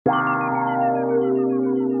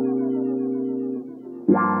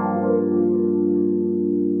Came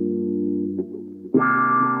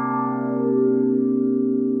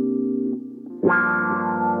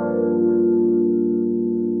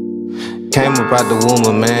up out the womb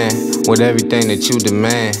of man with everything that you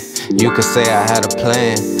demand. You could say I had a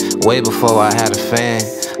plan way before I had a fan.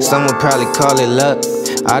 Some would probably call it luck,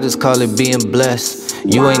 I just call it being blessed.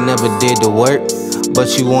 You ain't never did the work,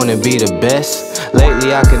 but you wanna be the best.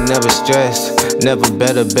 Lately I could never stress, never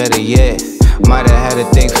better yet. Might have had a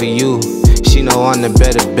thing for you, she know I'm the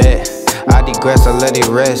better bet. I digress, I let it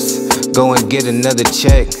rest, go and get another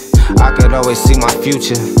check. I could always see my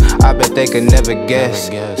future, I bet they could never guess.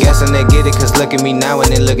 Guessing they get it, cause look at me now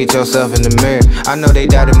and then look at yourself in the mirror. I know they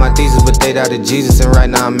doubted my thesis, but they doubted Jesus, and right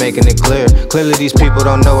now I'm making it clear. Clearly these people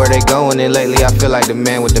don't know where they going, and lately I feel like the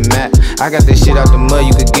man with the map. I got this shit out the mud,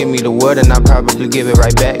 you could give me the word and I'll probably give it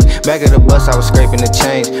right back. Back of the bus I was scraping the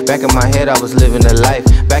change, back in my head I was living a life.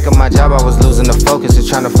 Back in my job I was losing the focus and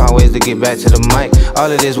trying to find ways to get back to the mic. All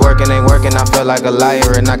of this working ain't working, I felt like a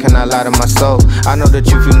liar and I cannot lie to my soul. I know the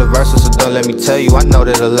truth universal, so don't let me tell you, I know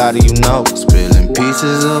that a lot of you know. Spilling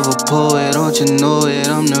pieces of a poet, don't you know it,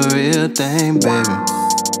 I'm the real thing, baby.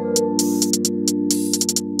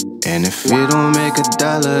 And if it don't make a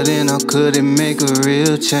dollar, then how could it make a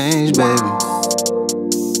real change, baby?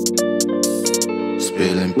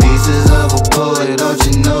 Spilling pieces of a poet, don't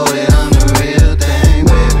you know it, I'm the real thing,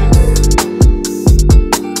 baby.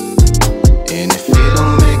 And if it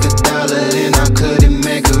don't make a dollar, then how could it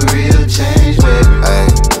make a real change, baby? Ay.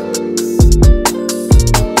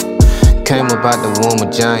 Came up out the womb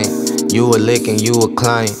a giant, you a lick and you a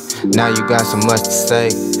client. Now you got so much to say,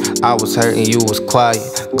 I was hurting, you was quiet.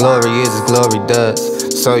 Glory is as glory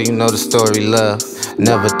does, so you know the story love.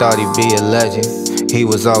 Never thought he'd be a legend, he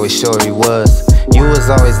was always sure he was. You was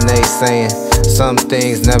always naysaying, some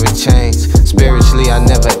things never change. Spiritually I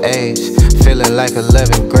never aged, feeling like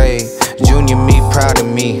 11th grade. Junior me, proud of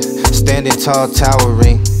me, standing tall,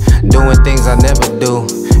 towering, doing things I never do.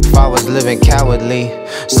 If I was living cowardly,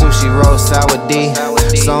 sushi roll, sour D,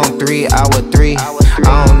 song 3, hour 3.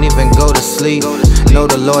 I don't even go to sleep, know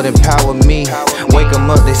the Lord empower me. Wake them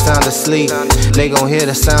up, they sound asleep, they gon' hear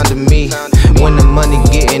the sound of me. When the money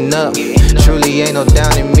getting up, truly ain't no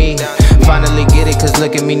down in me. Finally get it, cause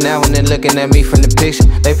look at me now and then looking at me from the picture.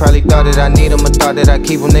 They probably thought that I need them or thought that I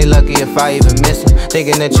keep them. They lucky if I even miss them.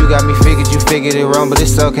 Thinking that you got me figured, you figured it wrong, but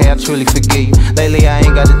it's okay, I truly forgive you. Lately I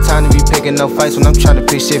ain't got the time to be picking no fights when I'm trying to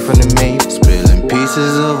pick shit from the menu. Spilling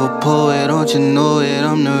pieces of a poet, don't you know it,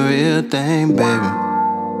 I'm the real thing, baby.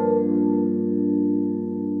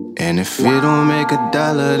 And if it don't make a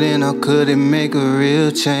dollar, then how could it make a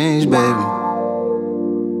real change, baby?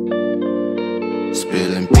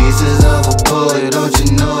 Spilling pieces of a poet, don't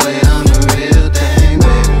you know it,